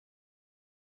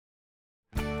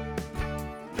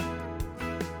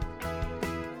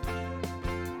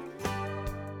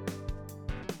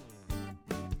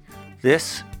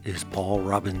This is Paul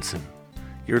Robinson.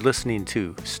 You're listening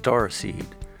to Starseed,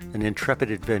 an intrepid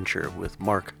adventure with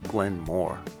Mark Glenn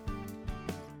Moore.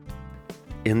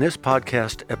 In this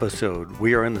podcast episode,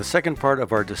 we are in the second part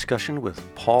of our discussion with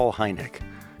Paul Hynek,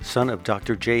 son of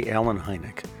Dr. J. Allen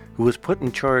Hynek, who was put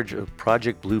in charge of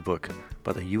Project Blue Book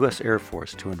by the U.S. Air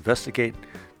Force to investigate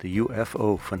the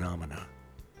UFO phenomena.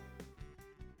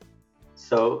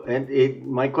 So,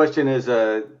 my question is,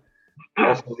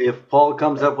 also, if Paul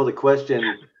comes up with a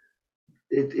question,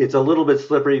 it's a little bit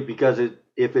slippery because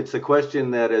if it's a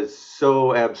question that is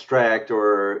so abstract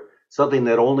or something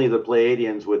that only the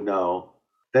Pleiadians would know,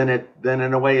 then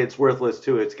in a way it's worthless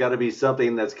too. It's got to be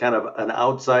something that's kind of an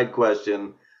outside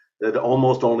question that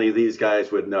almost only these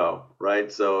guys would know,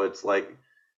 right? So it's like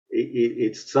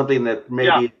it's something that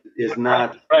maybe is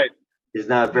not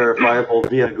verifiable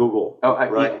via Google.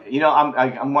 Right?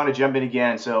 I want to jump in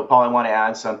again. So, Paul, I want to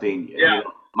add something.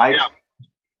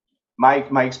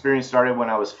 My experience started when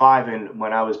I was 5, and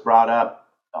when I was brought up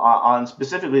on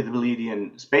specifically the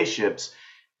Pleiadian spaceships,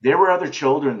 there were other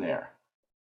children there,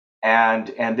 and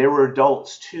there were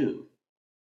adults too,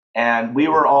 and we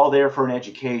were all there for an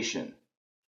education.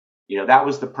 That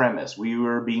was the premise. We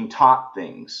were being taught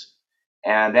things,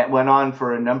 and that went on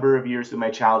for a number of years through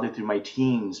my childhood, through my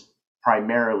teens.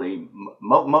 Primarily,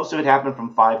 most of it happened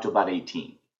from 5 to about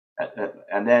 18,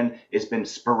 and then it's been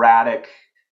sporadic,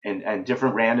 and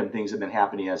different random things have been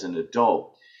happening as an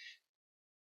adult.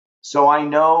 So I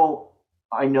know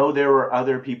there were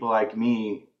other people like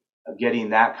me getting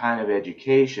that kind of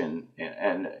education,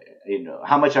 and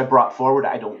how much I brought forward,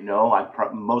 I don't know.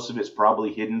 Most of it's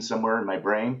probably hidden somewhere in my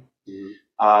brain,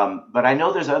 but I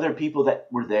know there's other people that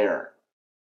were there.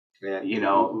 Yeah,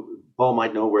 Paul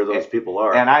might know where those people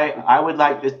are. And I would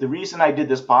like this. The reason I did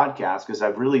this podcast, because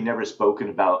I've really never spoken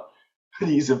about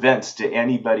these events to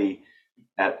anybody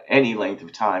at any length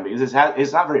of time, because it's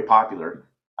not very popular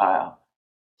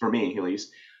for me, at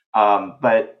least.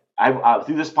 But I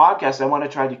through this podcast, I want to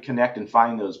try to connect and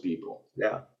find those people.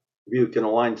 Yeah, if you can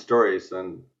align stories,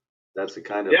 then that's the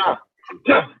kind of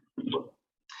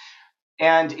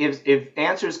And if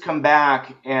answers come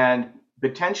back and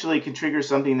potentially can trigger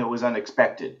something that was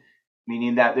unexpected,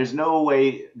 meaning that there's no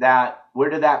way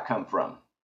where did that come from?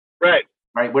 Right.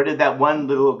 Where did that one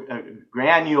little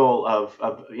granule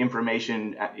of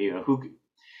information,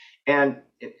 and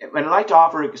I'd like to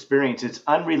offer experience. It's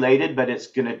unrelated, but it's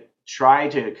going to try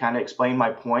to kind of explain my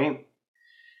point.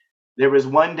 There was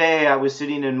one day I was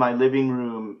sitting in my living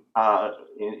room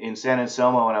in San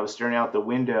Anselmo, and I was staring out the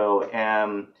window,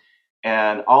 and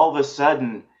all of a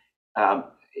sudden,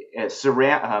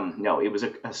 it was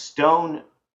a stone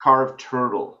carved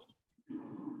turtle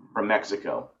from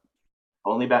Mexico,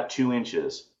 only about 2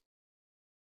 inches,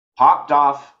 popped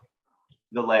off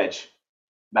the ledge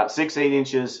about 6-8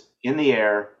 inches in the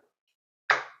air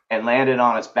and landed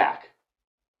on its back.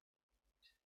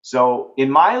 So in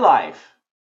my life,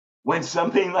 when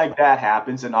something like that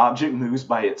happens, an object moves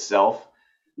by itself,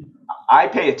 I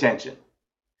pay attention.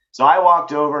 So I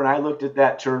walked over and I looked at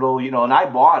that turtle, and I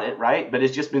bought it, right? But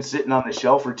it's just been sitting on the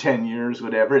shelf for 10 years,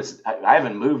 whatever. I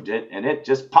haven't moved it, and it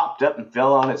just popped up and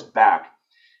fell on its back.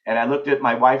 And I looked at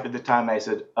my wife at the time. I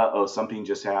said, "Uh-oh, something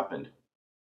just happened."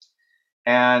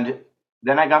 And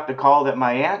then I got the call that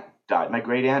my aunt died. My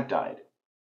great aunt died.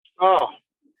 Oh.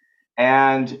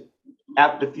 And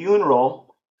at the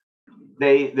funeral,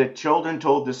 the children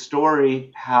told the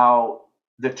story how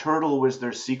the turtle was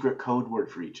their secret code word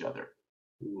for each other.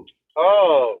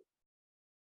 Oh.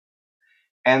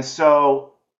 And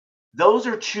so those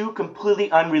are 2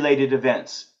 completely unrelated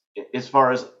events as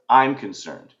far as I'm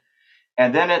concerned.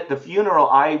 And then at the funeral,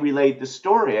 I relayed the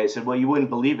story. I said, "Well, you wouldn't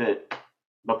believe it,"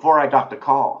 before I got the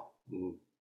call,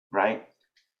 right?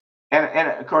 And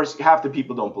of course, half the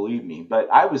people don't believe me, but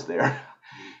I was there.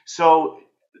 So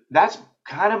that's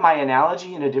kind of my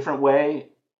analogy in a different way,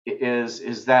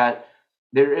 is that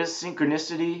there is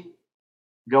synchronicity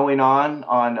going on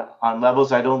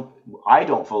levels I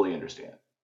don't fully understand,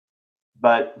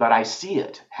 but I see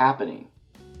it happening.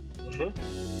 Mm-hmm.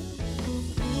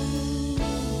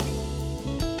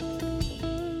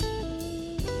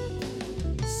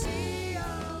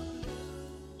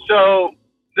 So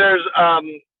there's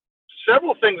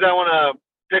several things I want to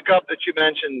pick up that you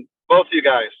mentioned, both of you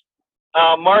guys.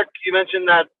 Mark, you mentioned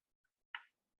that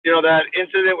that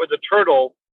incident with the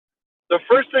turtle. The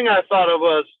first thing I thought of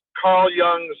was Carl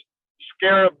Jung's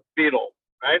scarab beetle,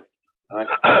 right?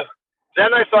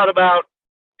 Then I thought about,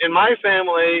 in my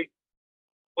family,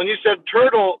 when you said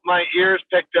turtle, my ears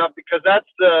picked up, because that's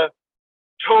the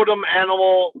totem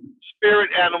animal, spirit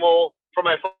animal for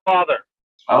my father.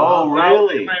 Oh,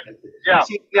 really? Yeah.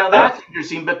 See, now that's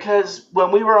interesting because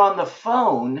when we were on the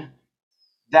phone,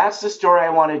 that's the story I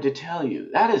wanted to tell you.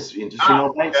 That is interesting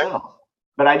all by Okay. itself.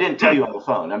 But I didn't tell you on the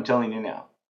phone. I'm telling you now.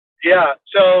 Yeah.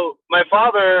 So my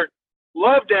father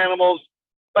loved animals,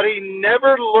 but he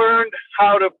never learned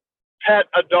how to pet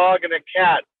a dog and a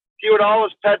cat. He would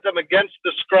always pet them against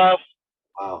the scruff,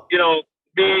 Wow.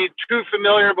 be too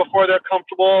familiar before they're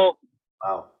comfortable.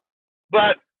 Wow.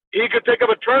 But he could pick up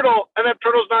a turtle, and that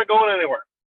turtle's not going anywhere.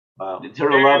 Wow. The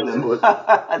turtle loved him.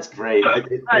 That's great.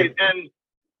 Right. And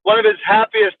one of his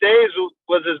happiest days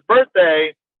was his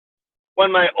birthday,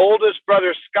 when my oldest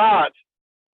brother Scott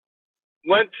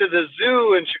went to the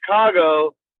zoo in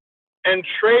Chicago and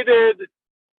traded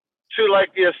to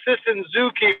like the assistant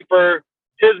zookeeper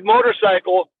his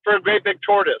motorcycle for a great big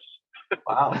tortoise.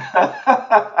 Wow.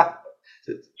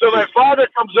 So my father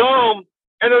comes home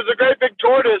and there's a great big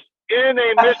tortoise in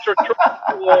a Mr.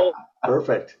 Turtle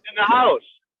Perfect. in the house.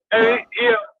 And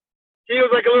he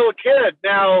was like a little kid.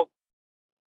 Now,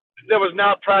 that was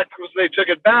not practical, so they took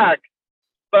it back.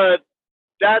 But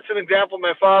that's an example of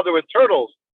my father with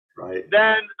turtles. Right.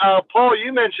 Then, Paul,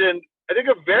 you mentioned, I think,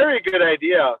 a very good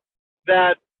idea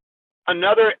that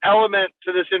another element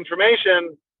to this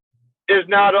information is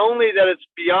not only that it's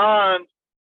beyond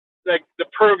like the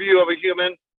purview of a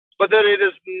human, but that it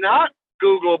is not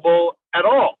Googleable at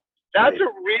all. That's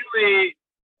Right.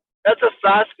 that's a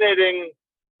fascinating,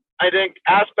 I think,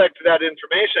 aspect to that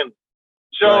information.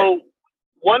 So Right.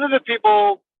 one of the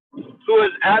people who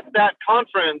was at that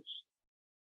conference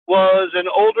was an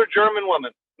older German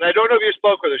woman. And I don't know if you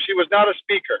spoke with her. She was not a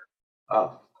speaker.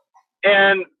 Oh.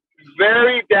 And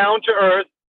very down to earth,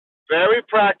 very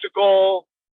practical,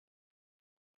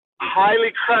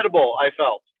 highly credible, I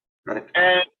felt. Right.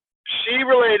 And she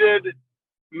related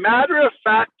matter of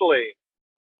factly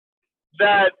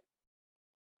that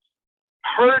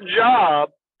her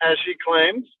job, as she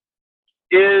claims,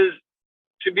 is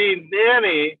to be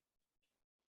nanny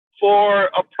for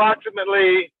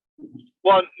approximately,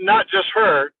 well, not just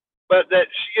her, but that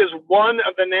she is one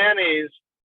of the nannies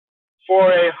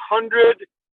for 100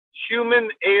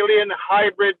 human alien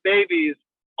hybrid babies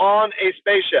on a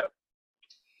spaceship.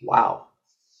 Wow.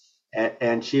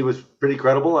 And she was pretty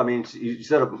credible. I mean, you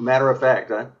said a matter of fact,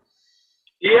 huh?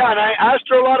 Yeah, and I asked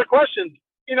her a lot of questions,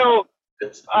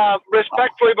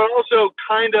 respectfully, but also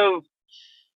kind of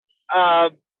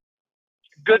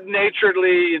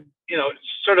good-naturedly,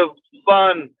 sort of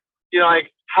fun.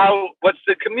 Like what's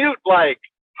the commute like?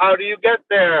 How do you get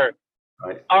there?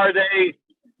 Right. Are they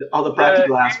all the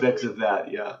practical aspects of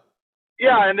that? Yeah.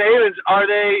 Yeah, and the aliens, are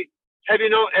they? Have you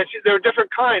know? There are different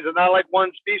kinds, and not like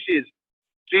one species.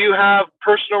 Do you have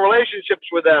personal relationships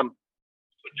with them?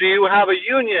 Do you have a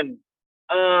union?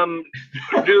 Are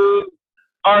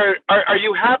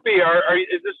you happy?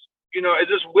 Is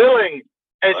this willing?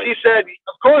 And Right. she said,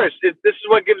 of course, this is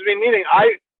what gives me meaning.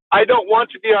 I don't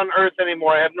want to be on Earth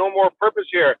anymore. I have no more purpose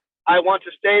here. I want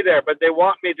to stay there, but they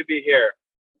want me to be here.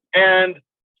 And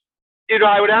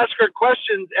I would ask her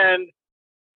questions, and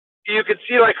you could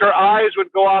see like her eyes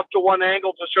would go off to one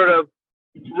angle to sort of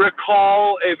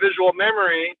recall a visual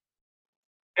memory,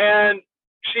 and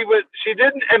she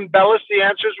didn't embellish the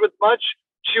answers with much.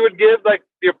 She would give like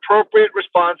the appropriate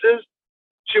responses.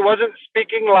 She wasn't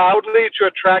speaking loudly to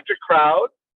attract a crowd.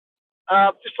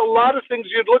 Just a lot of things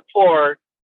you'd look for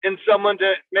in someone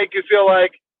to make you feel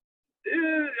like,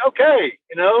 okay,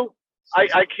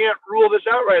 I can't rule this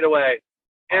out right away.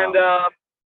 And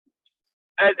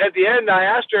at the end, I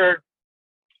asked her,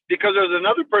 because there was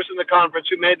another person at the conference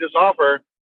who made this offer.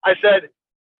 I said,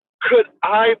 could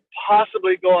I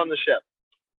possibly go on the ship?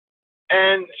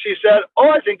 And she said, oh,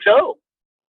 I think so.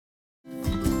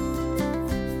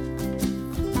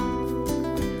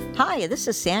 Hi, this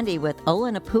is Sandy with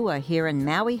Olanapua here in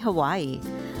Maui, Hawaii.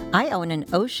 I own an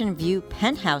ocean view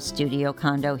penthouse studio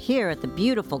condo here at the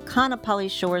beautiful Kaanapali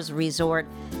Shores Resort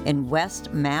in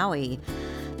West Maui.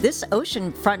 This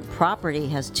oceanfront property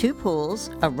has 2 pools,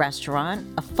 a restaurant,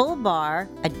 a full bar,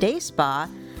 a day spa,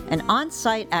 and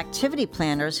on-site activity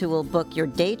planners who will book your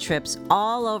day trips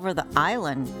all over the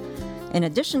island. In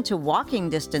addition to walking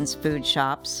distance food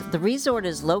shops, the resort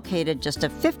is located just a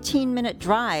 15-minute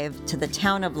drive to the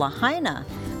town of Lahaina,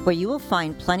 where you will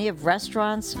find plenty of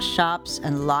restaurants, shops,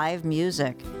 and live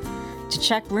music. To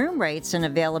check room rates and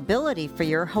availability for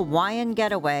your Hawaiian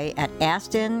getaway at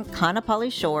Aston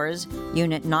Kaanapali Shores,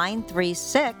 Unit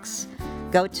 936,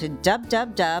 go to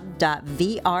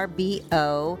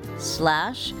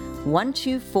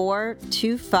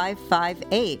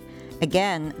www.vrbo/1242558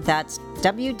 Again, that's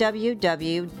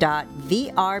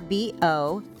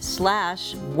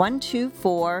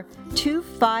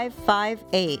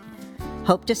www.vrbo/1242558.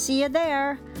 Hope to see you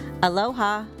there.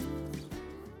 Aloha.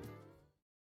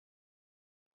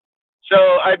 So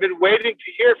I've been waiting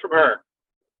to hear from her.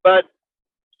 But,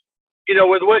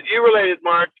 with what you related,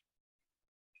 Mark,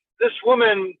 this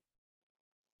woman,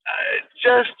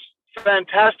 just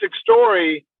fantastic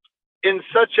story in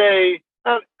such a,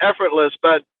 not effortless,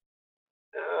 but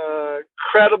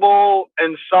credible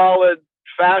and solid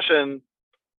fashion.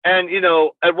 And,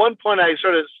 at one point I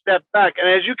sort of stepped back. And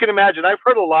as you can imagine, I've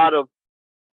heard a lot of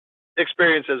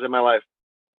experiences in my life.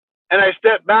 And I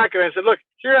stepped back and I said, look,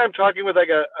 here I'm talking with like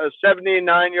a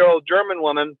 79-year-old German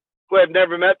woman who I've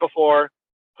never met before,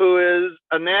 who is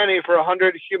a nanny for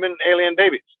 100 human alien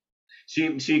babies.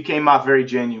 She came off very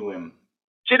genuine.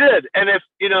 She did. And if,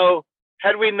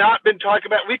 had we not been talking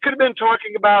about, we could have been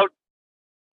talking about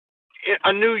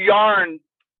a new yarn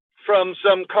from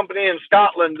some company in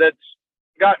Scotland that's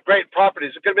got great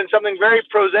properties. It could have been something very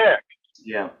prosaic.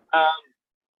 Yeah.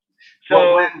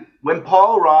 So well, when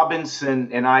Paul Robinson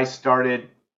and I started,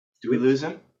 did we lose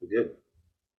him? We did.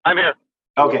 I'm here.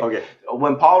 Okay.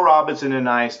 When Paul Robinson and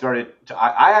I started,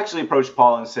 I actually approached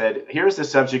Paul and said, here's the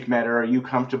subject matter. Are you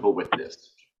comfortable with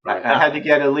this? Right. I had to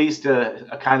get at least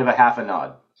a kind of a half a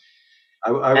nod.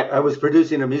 I was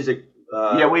producing a music.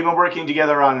 Yeah, we've been working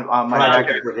together on my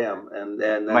project for him, and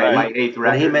my eighth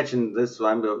record. And he mentioned this. So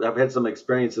I've had some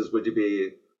experiences. Would you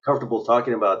be comfortable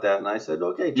talking about that? And I said,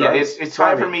 okay. It's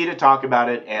time for me to talk about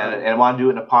it, and I want to do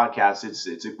it in a podcast.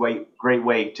 It's a great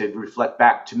way to reflect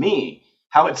back to me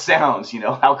how it sounds.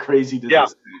 How crazy does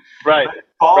this? Right. But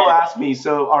Paul asked me,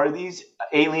 so are these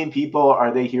alien people?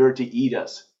 Are they here to eat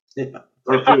us?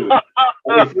 Or food?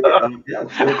 Yeah,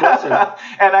 it's a good question.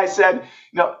 And I said,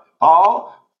 no,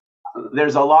 Paul,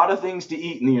 there's a lot of things to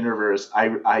eat in the universe.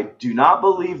 I do not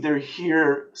believe they're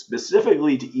here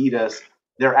specifically to eat us.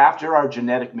 They're after our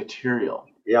genetic material.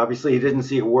 Yeah, obviously he didn't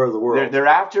see a War of the Worlds. They're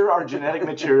after our genetic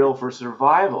material for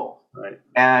survival. Right.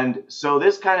 And so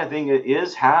this kind of thing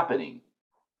is happening.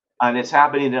 And it's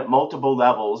happening at multiple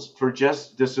levels for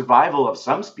just the survival of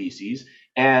some species.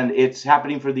 And it's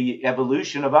happening for the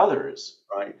evolution of others.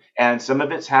 Right. And some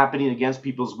of it's happening against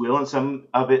people's will, and some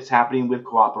of it's happening with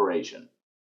cooperation.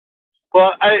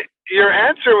 Well, your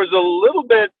answer was a little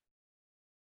bit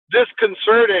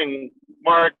disconcerting,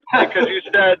 Mark, because you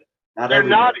said they're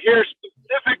not here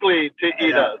specifically to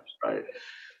eat us. Right.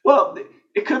 Well,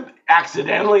 it could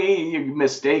accidentally you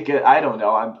mistake it. I don't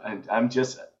know. I'm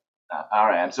just all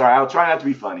right. I'm sorry. I'll try not to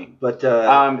be funny. But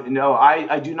no,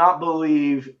 I do not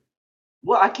believe.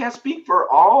 Well, I can't speak for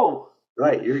all.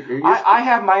 Right. I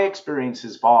have my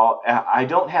experiences, Paul. I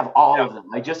don't have all of them.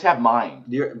 I just have mine.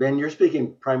 Ben, you're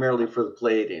speaking primarily for the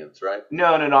Pleiadians, right?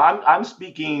 No. I'm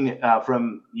speaking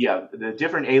from the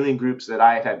different alien groups that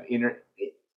I have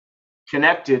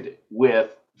connected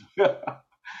with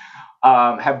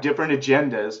have different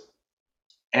agendas,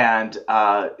 and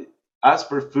us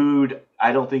for food,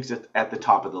 I don't think is at the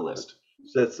top of the list.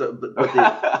 So that's, but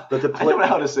the I don't know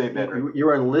how to say it better. You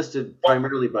were enlisted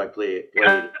primarily by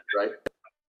Pleiadians, right?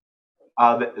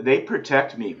 They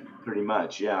protect me pretty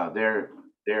much. Yeah, they're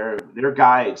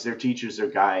guides, they're teachers, they're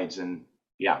guides, and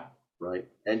yeah. Right.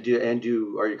 And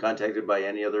are you contacted by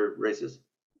any other races?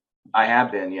 I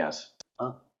have been, yes.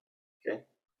 Oh, okay.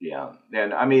 Yeah,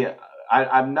 and I mean,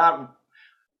 I'm not.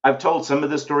 I've told some of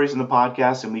the stories in the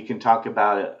podcast, and we can talk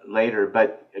about it later.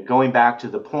 But going back to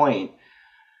the point,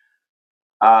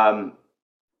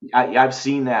 I've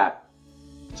seen that,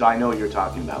 so I know what you're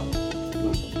talking about.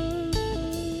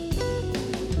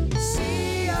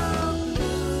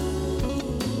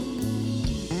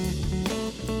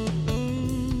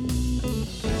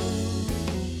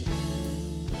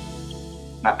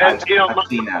 I've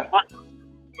seen that.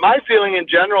 My feeling in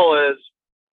general is,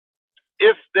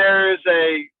 if there is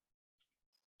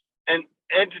an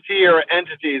entity or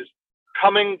entities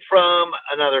coming from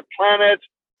another planet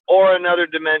or another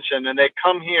dimension, and they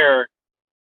come here,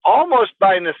 almost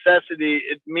by necessity,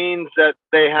 it means that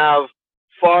they have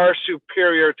far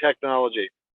superior technology.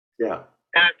 Yeah.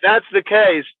 And if that's the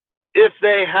case, if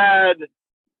they had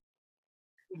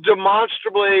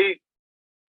demonstrably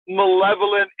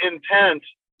malevolent intent,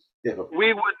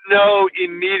 we would know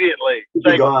immediately. It's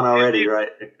like, gone already, right?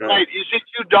 Right. You see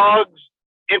two dogs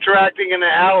interacting in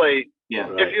the alley. Yeah.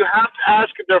 Right. If you have to ask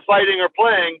if they're fighting or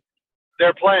playing,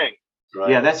 they're playing.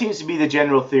 Right. Yeah, that seems to be the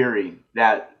general theory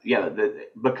that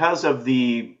because of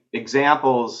the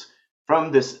examples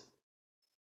from this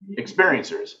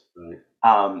experiencers,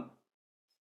 right.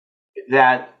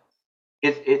 That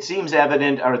it seems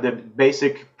evident, or the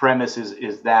basic premise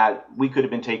is that we could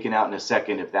have been taken out in a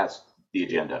second if that's the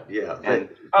agenda. Yeah. And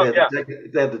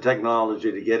They had the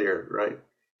technology to get here, right?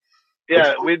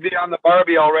 Yeah, we'd be on the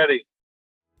Barbie already.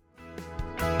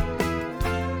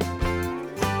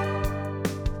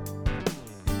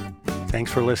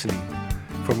 Thanks for listening.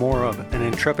 For more of An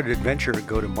Intrepid Adventure,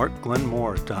 go to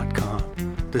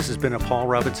markglenmore.com. This has been a Paul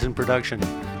Robinson production.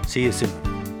 See you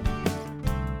soon.